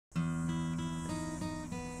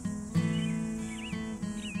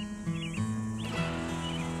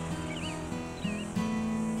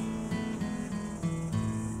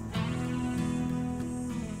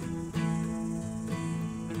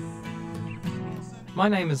My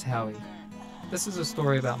name is Howie. This is a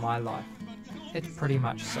story about my life. It pretty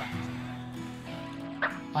much sucked.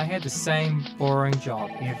 I had the same boring job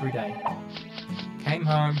every day. Came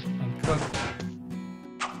home and cooked,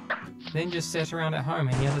 then just sat around at home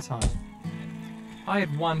any other time. I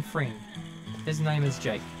had one friend. His name is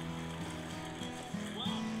Jake.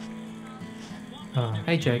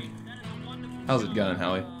 Hey Jake. How's it going,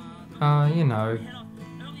 Howie? You know,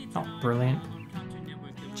 not brilliant.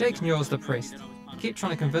 Jake knew I was depressed. He kept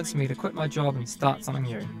trying to convince me to quit my job and start something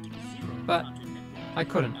new. But I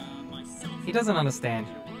couldn't. He doesn't understand.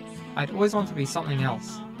 I'd always want to be something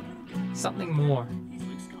else. Something more.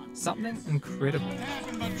 Something incredible.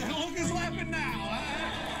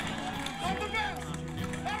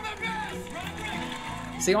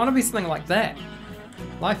 See, I want to be something like that.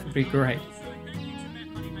 Life would be great.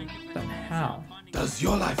 But how? Does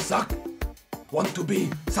your life suck? Want to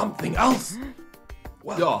be something else?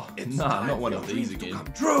 Well, not one of these again.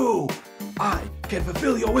 Come true. I can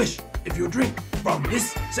fulfill your wish if you drink from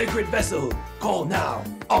this sacred vessel. Call now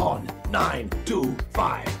on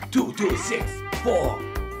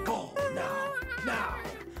 925-226-4. Call now.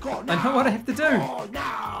 Call now. I know what I have to do. Call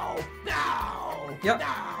now. Yep,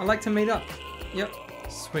 Now. I'd like to meet up. Yep,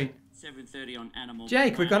 sweet. 7:30 on Animal.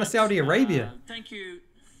 Jake, we're going to Saudi Arabia. Thank you.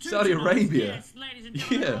 Saudi Arabia? Yes, ladies and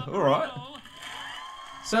gentlemen, Yeah, alright.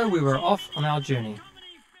 So we were off on our journey.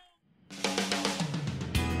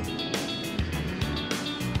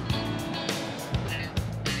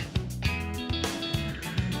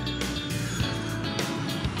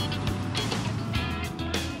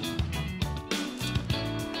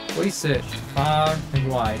 We searched far and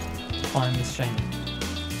wide to find this shaman.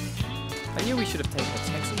 I knew we should have taken a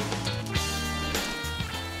taxi.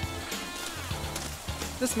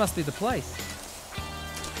 This must be the place.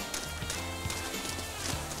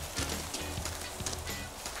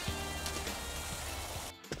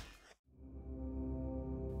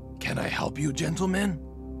 Can I help you, gentlemen?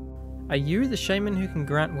 Are you the shaman who can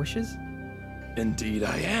grant wishes? Indeed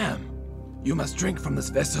I am. You must drink from this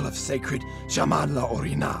vessel of sacred Shaman La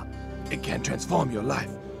Orina. It can transform your life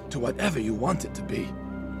to whatever you want it to be.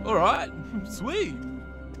 Alright, sweet.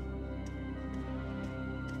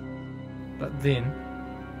 But then,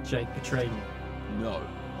 Jake betrayed me. No,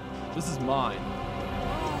 this is mine.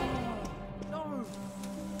 No!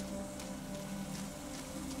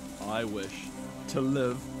 I wish to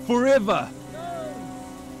live forever.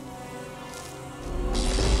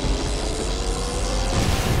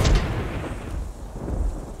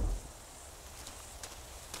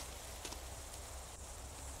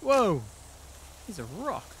 Whoa! He's a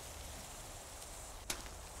rock.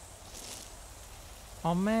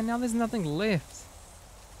 Oh man, now there's nothing left.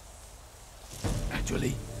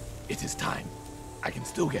 Actually, it is time. I can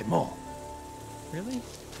still get more. Really?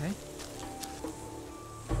 Okay.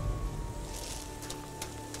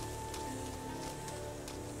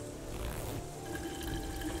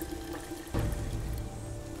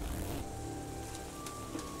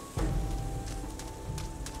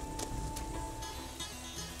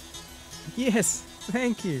 Yes,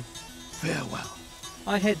 thank you. Farewell.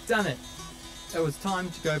 I had done it. It was time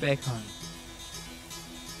to go back home.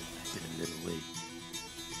 I did a little late.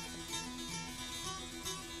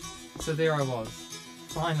 So there I was.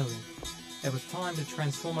 Finally. It was time to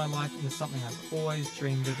transform my life into something I've always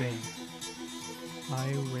dreamed of being.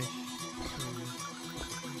 I wish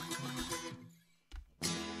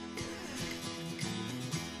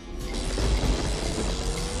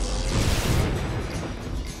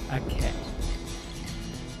a cat.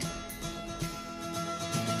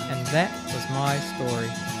 And that was my story.